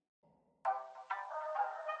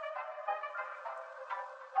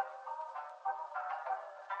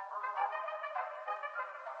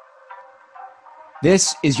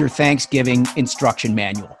This is your Thanksgiving instruction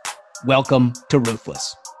manual. Welcome to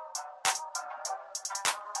Ruthless.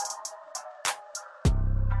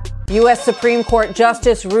 U.S. Supreme Court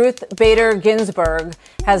Justice Ruth Bader Ginsburg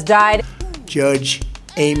has died. Judge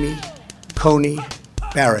Amy Coney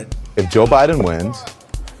Barrett. If Joe Biden wins,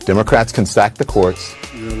 Democrats can sack the courts.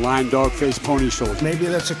 You're a lying dog-faced pony shoulder. Maybe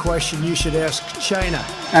that's a question you should ask China.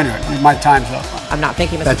 Anyway, my time's up. I'm not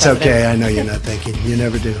thinking, Mr. That's President. okay. I know you're not thinking. You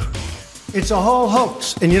never do. It's a whole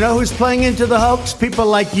hoax. And you know who's playing into the hoax? People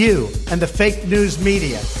like you and the fake news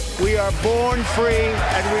media. We are born free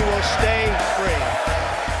and we will stay free.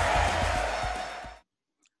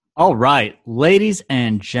 All right, ladies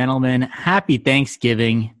and gentlemen, happy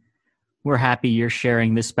Thanksgiving. We're happy you're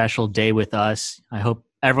sharing this special day with us. I hope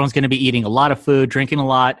everyone's going to be eating a lot of food, drinking a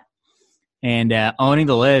lot, and owning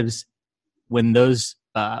the libs when those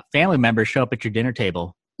family members show up at your dinner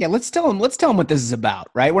table. Yeah, let's tell them what this is about,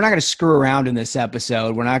 right? We're not going to screw around in this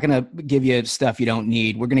episode. We're not going to give you stuff you don't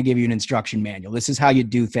need. We're going to give you an instruction manual. This is how you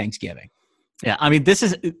do Thanksgiving. Yeah, I mean, this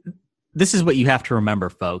is what you have to remember,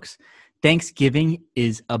 folks. Thanksgiving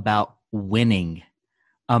is about winning.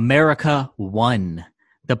 America won.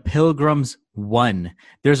 The Pilgrims won.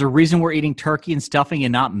 There's a reason we're eating turkey and stuffing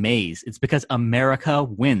and not maize. It's because America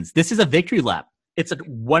wins. This is a victory lap. It's a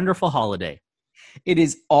wonderful holiday. It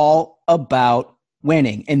is all about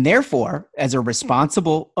winning. And therefore, as a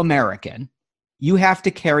responsible American, you have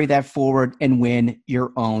to carry that forward and win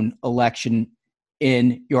your own election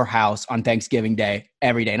in your house on Thanksgiving Day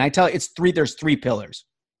every day. And I tell you, there's three pillars,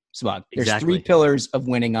 Smug. There's Exactly. 3 pillars of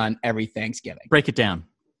winning on every Thanksgiving. Break it down.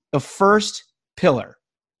 The first pillar,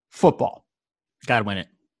 football. Gotta win it.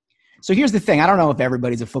 So here's the thing. I don't know if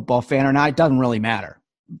everybody's a football fan or not. It doesn't really matter.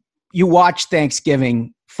 You watch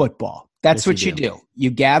Thanksgiving football. That's Yes, what you you do. do.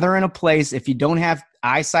 You gather in a place. If you don't have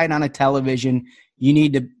eyesight on a television, you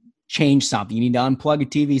need to change something. You need to unplug a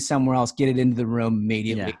TV somewhere else, get it into the room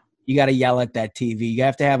immediately. Yeah. You got to yell at that TV. You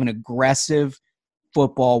have to have an aggressive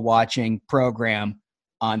football watching program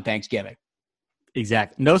on Thanksgiving.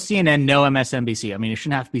 Exactly. No CNN, no MSNBC. I mean, it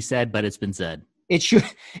shouldn't have to be said, but it's been said. It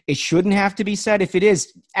shouldn't have to be said. If it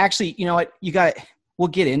is, actually, you know what? We'll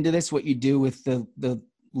get into this, what you do with the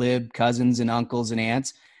lib cousins and uncles and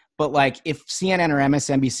aunts. But like if CNN or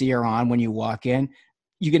MSNBC are on when you walk in,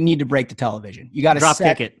 you need to break the television. You got to Drop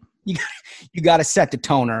kick it. You got to set the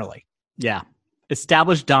tone early. Yeah.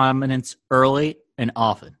 Establish dominance early and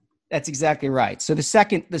often. That's exactly right. So the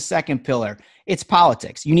second pillar, it's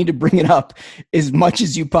politics. You need to bring it up as much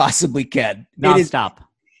as you possibly can. Nonstop.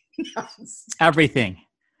 Everything.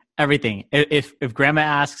 If grandma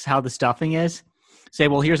asks how the stuffing is, say,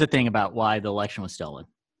 well, here's the thing about why the election was stolen.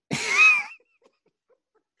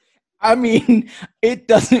 I mean, it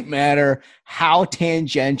doesn't matter how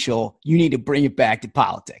tangential, you need to bring it back to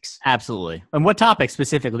politics. Absolutely. And what topic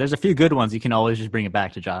specifically? There's a few good ones. You can always just bring it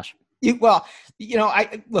back to Josh. Look,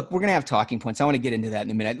 we're going to have talking points. I want to get into that in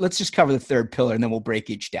a minute. Let's just cover the third pillar and then we'll break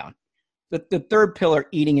each down. The third pillar,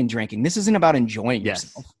 eating and drinking. This isn't about enjoying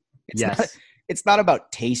yourself. It's not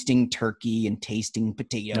about tasting turkey and tasting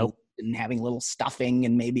potato and having a little stuffing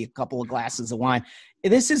and maybe a couple of glasses of wine.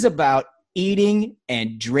 This is about eating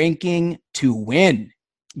and drinking to win.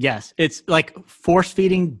 Yes. It's like force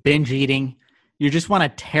feeding, binge eating. You just want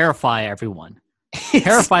to terrify everyone.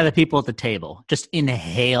 Terrify the people at the table. Just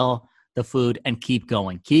inhale the food and keep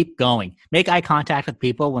going. Keep going. Make eye contact with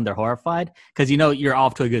people when they're horrified because you know you're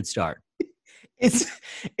off to a good start. It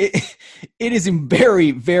is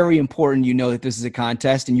very, very important you know that this is a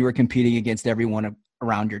contest and you are competing against everyone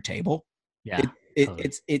around your table. Yeah.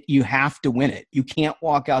 You have to win it. You can't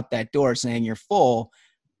walk out that door saying you're full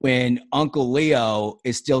when Uncle Leo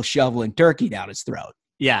is still shoveling turkey down his throat.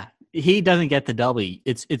 Yeah. He doesn't get the W.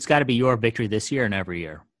 It's got to be your victory this year and every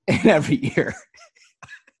year. And every year.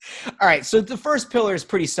 All right. So the first pillar is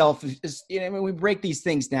pretty selfish. We break these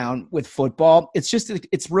things down with football.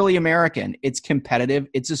 It's really American. It's competitive.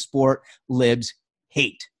 It's a sport libs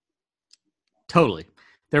hate. Totally.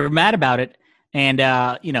 They're mad about it. And,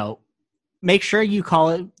 make sure you call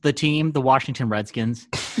it the team, the Washington Redskins,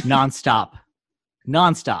 nonstop.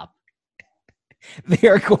 Nonstop. They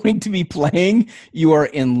are going to be playing. You are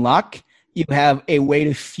in luck. You have a way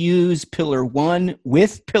to fuse pillar 1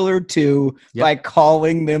 with pillar 2 by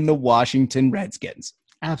calling them the Washington Redskins.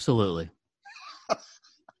 Absolutely.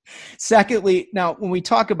 Secondly, now when we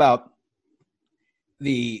talk about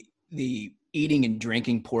the eating and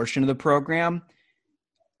drinking portion of the program,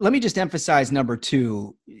 let me just emphasize number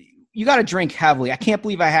 2. you got to drink heavily. I can't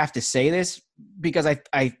believe I have to say this because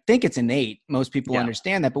I think it's innate. Most people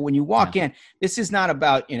understand that. But when you walk in, this is not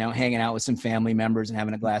about, hanging out with some family members and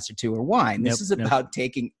having a glass or two of wine. This is about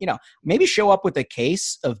taking, maybe show up with a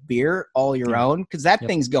case of beer all your own, because that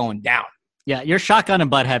thing's going down. Yeah, you're shotgun and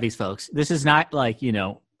butt heavies, folks. This is not like,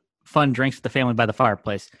 fun drinks with the family by the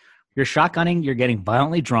fireplace. You're shotgunning, you're getting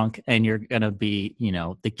violently drunk, and you're going to be,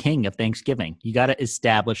 the king of Thanksgiving. You got to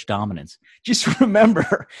establish dominance. Just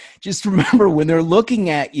remember when they're looking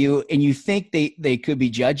at you and you think they could be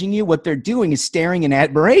judging you, what they're doing is staring in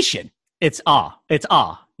admiration. It's awe. It's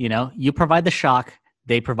awe. You provide the shock,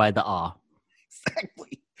 they provide the awe.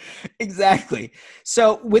 Exactly.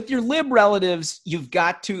 So with your lib relatives, you've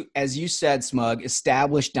got to, as you said, Smug,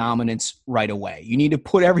 establish dominance right away. You need to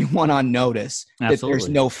put everyone on notice that there's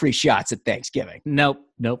no free shots at Thanksgiving. Nope.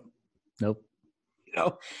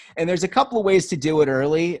 And there's a couple of ways to do it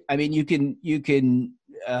early. I mean, you can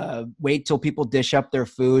wait till people dish up their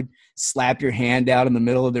food, slap your hand out in the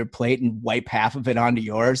middle of their plate and wipe half of it onto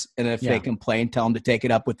yours. And if they complain, tell them to take it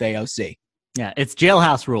up with AOC. Yeah, it's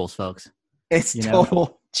jailhouse rules, folks. It's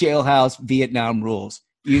total jailhouse Vietnam rules.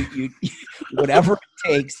 You whatever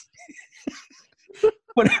it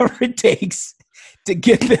takes to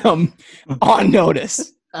get them on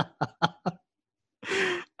notice.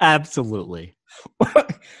 Absolutely.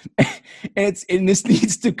 And this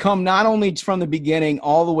needs to come not only from the beginning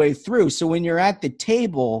all the way through. So when you're at the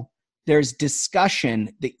table, there's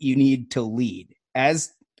discussion that you need to lead.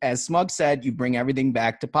 As Smug said, you bring everything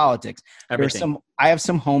back to politics. I have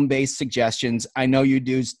some home-based suggestions. I know you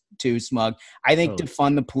do too, Smug. I think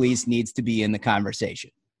defund the police needs to be in the conversation.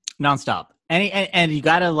 Nonstop. And you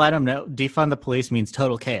got to let them know defund the police means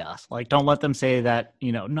total chaos. Like, don't let them say that,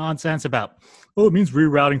 nonsense about, it means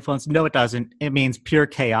rerouting funds. No, it doesn't. It means pure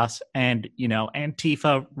chaos and,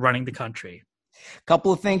 Antifa running the country. A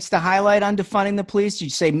couple of things to highlight on defunding the police. You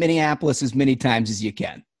say Minneapolis as many times as you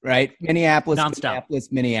can. Right? Minneapolis.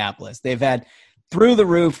 They've had through the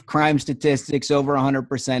roof crime statistics, over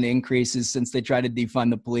 100% increases since they tried to defund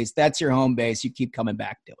the police. That's your home base. You keep coming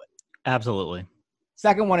back to it. Absolutely.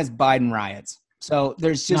 Second one is Biden riots. So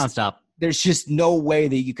there's just no way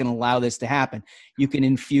that you can allow this to happen. You can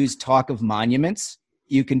infuse talk of monuments.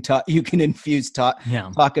 You can infuse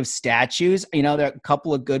talk of statues. There are a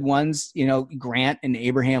couple of good ones, Grant and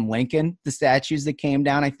Abraham Lincoln, the statues that came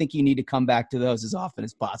down. I think you need to come back to those as often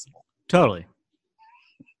as possible. Totally.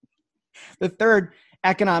 The third,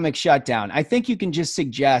 economic shutdown. I think you can just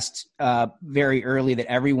suggest very early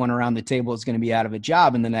that everyone around the table is going to be out of a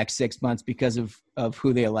job in the next 6 months because of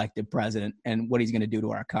who they elected president and what he's going to do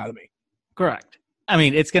to our economy. Correct. I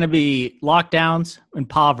mean, it's going to be lockdowns and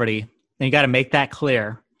poverty. And you got to make that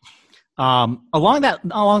clear. Along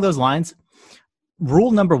those lines,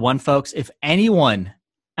 rule number one, folks, if anyone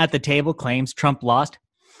at the table claims Trump lost,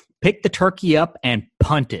 pick the turkey up and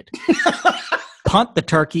punt it. Punt the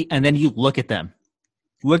turkey, and then you look at them.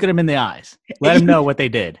 Look at them in the eyes. Let them know what they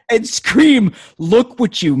did. And scream, look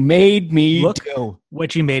what you made me do.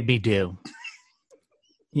 What you made me do.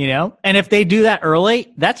 And if they do that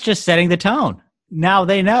early, that's just setting the tone. Now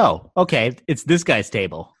they know, okay, it's this guy's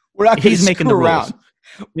table. He's making the rules.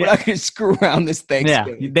 We're not going to screw around this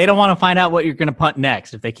Thanksgiving. Yeah, they don't want to find out what you're going to punt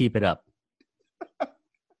next if they keep it up.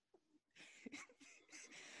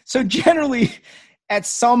 So generally, at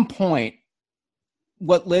some point,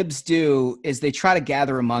 what libs do is they try to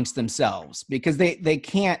gather amongst themselves because they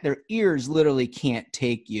can't, their ears literally can't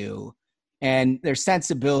take you, and their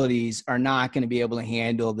sensibilities are not going to be able to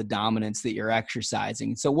handle the dominance that you're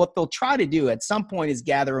exercising. So what they'll try to do at some point is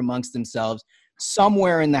gather amongst themselves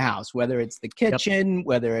somewhere in the house, whether it's the kitchen,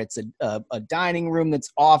 whether it's a dining room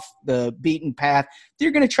that's off the beaten path. They're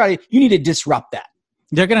going to you need to disrupt that.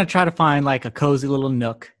 They're going to try to find like a cozy little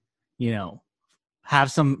nook,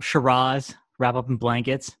 have some Shiraz, wrap up in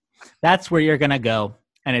blankets. That's where you're going to go.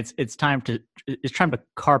 And it's time to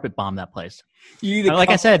carpet bomb that place.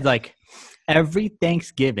 I said, like every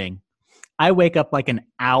Thanksgiving, I wake up like an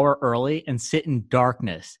hour early and sit in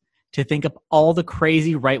darkness to think of all the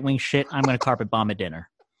crazy right-wing shit I'm going to carpet bomb at dinner.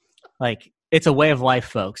 Like, it's a way of life,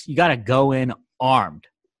 folks. You got to go in armed.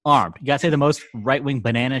 You got to say the most right-wing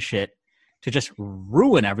banana shit to just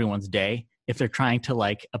ruin everyone's day if they're trying to,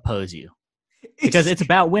 like, oppose you. Because it's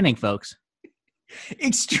about winning, folks.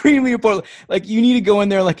 Extremely important. Like, you need to go in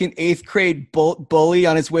there like an 8th grade bully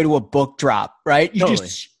on his way to a book drop, right? You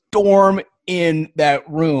just storm in that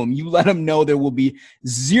room. You let them know there will be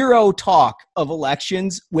zero talk of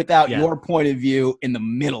elections without your point of view in the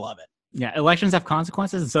middle of it. Yeah, elections have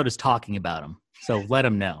consequences, and so does talking about them. So let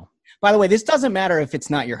them know. By the way, this doesn't matter if it's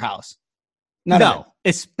not your house. No,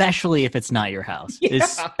 especially if it's not your house. Yeah.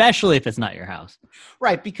 Especially if it's not your house.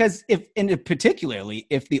 Right, because particularly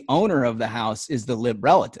if the owner of the house is the lib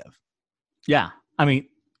relative. Yeah. I mean,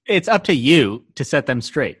 it's up to you to set them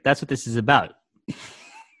straight. That's what this is about.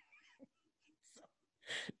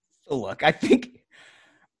 So look, I think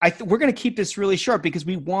we're going to keep this really short because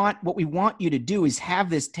what we want you to do is have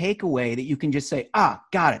this takeaway that you can just say,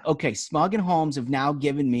 got it. Okay, Smug and Holmes have now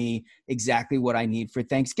given me exactly what I need for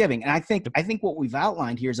Thanksgiving. And I think what we've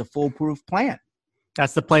outlined here is a foolproof plan.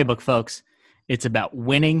 That's the playbook, folks. It's about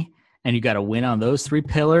winning, and you got to win on those 3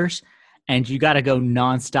 pillars, and you got to go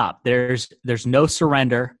nonstop. There's no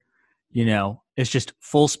surrender. It's just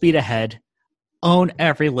full speed ahead. Own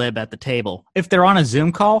every lib at the table. If they're on a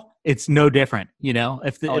Zoom call, it's no different.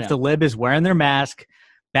 If the lib is wearing their mask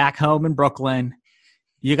back home in Brooklyn,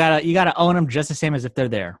 you gotta own them just the same as if they're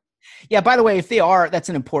there. Yeah. By the way, if they are, that's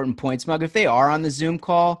an important point, Smug. If they are on the Zoom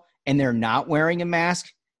call and they're not wearing a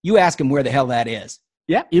mask, you ask them where the hell that is.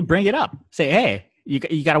 Yeah, you bring it up. Say, hey, you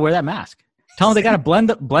got to wear that mask. Tell them they got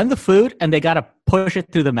to blend the food and they got to push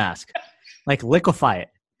it through the mask, like liquefy it,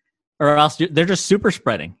 or else they're just super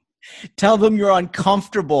spreading. Tell them you're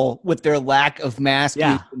uncomfortable with their lack of mask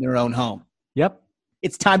use in their own home. Yep.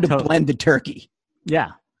 It's time to blend the turkey.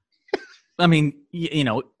 Yeah. I mean,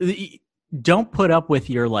 don't put up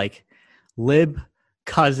with your lib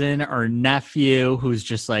cousin or nephew who's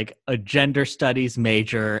just a gender studies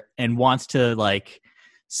major and wants to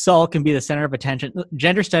sulk and be the center of attention.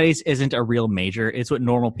 Gender studies isn't a real major. It's what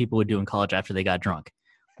normal people would do in college after they got drunk.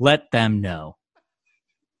 Let them know.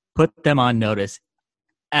 Put them on notice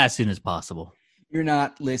as soon as possible. You're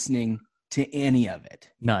not listening to any of it.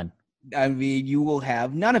 None. I mean, you will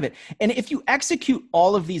have none of it. And if you execute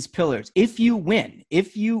all of these pillars, if you win,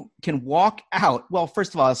 if you can walk out, well,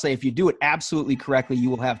 first of all, I'll say if you do it absolutely correctly, you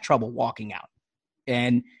will have trouble walking out.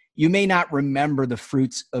 And you may not remember the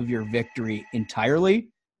fruits of your victory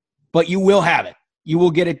entirely, but you will have it. You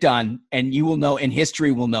will get it done, and you will know, and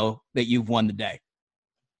history will know that you've won the day.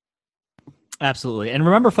 Absolutely. And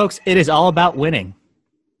remember, folks, it is all about winning.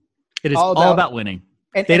 It is all about winning.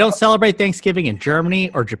 They don't celebrate Thanksgiving in Germany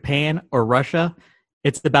or Japan or Russia.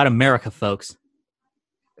 It's about America, folks.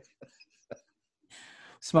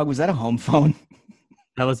 Smug, was that a home phone?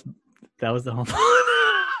 That was the home phone.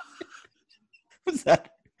 Was that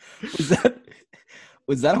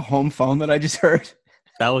a home phone that I just heard?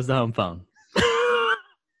 That was the home phone.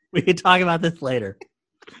 We can talk about this later.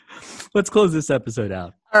 Let's close this episode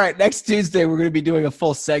out. All right. Next Tuesday, we're going to be doing a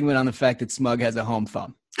full segment on the fact that Smug has a home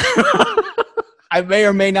phone. I may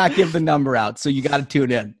or may not give the number out, so you got to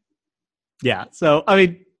tune in. Yeah. So, I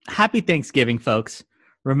mean, happy Thanksgiving, folks.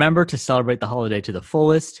 Remember to celebrate the holiday to the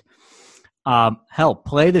fullest.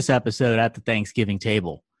 Play this episode at the Thanksgiving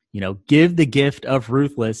table. Give the gift of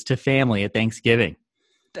Ruthless to family at Thanksgiving.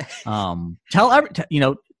 Tell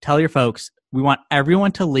your folks. We want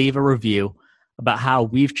everyone to leave a review about how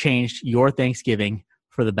we've changed your Thanksgiving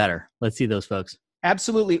for the better. Let's see those folks.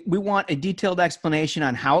 Absolutely. We want a detailed explanation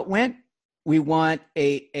on how it went. We want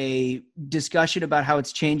a discussion about how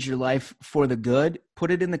it's changed your life for the good. Put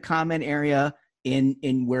it in the comment area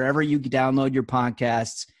in wherever you download your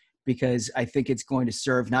podcasts, because I think it's going to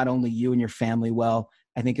serve not only you and your family well,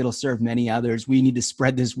 I think it'll serve many others. We need to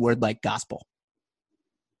spread this word like gospel.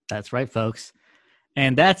 That's right, folks.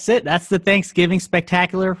 And that's it. That's the Thanksgiving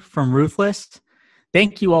Spectacular from Ruthless.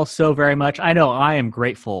 Thank you all so very much. I know I am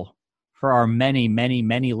grateful for our many, many,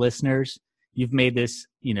 many listeners. You've made this,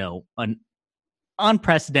 an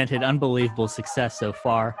unprecedented, unbelievable success so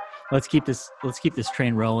far. Let's keep this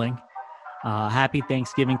train rolling. Happy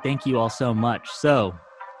Thanksgiving. Thank you all so much. So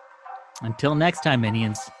until next time,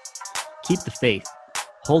 Minions, keep the faith,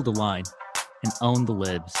 hold the line, and own the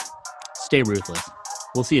libs. Stay ruthless.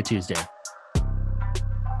 We'll see you Tuesday.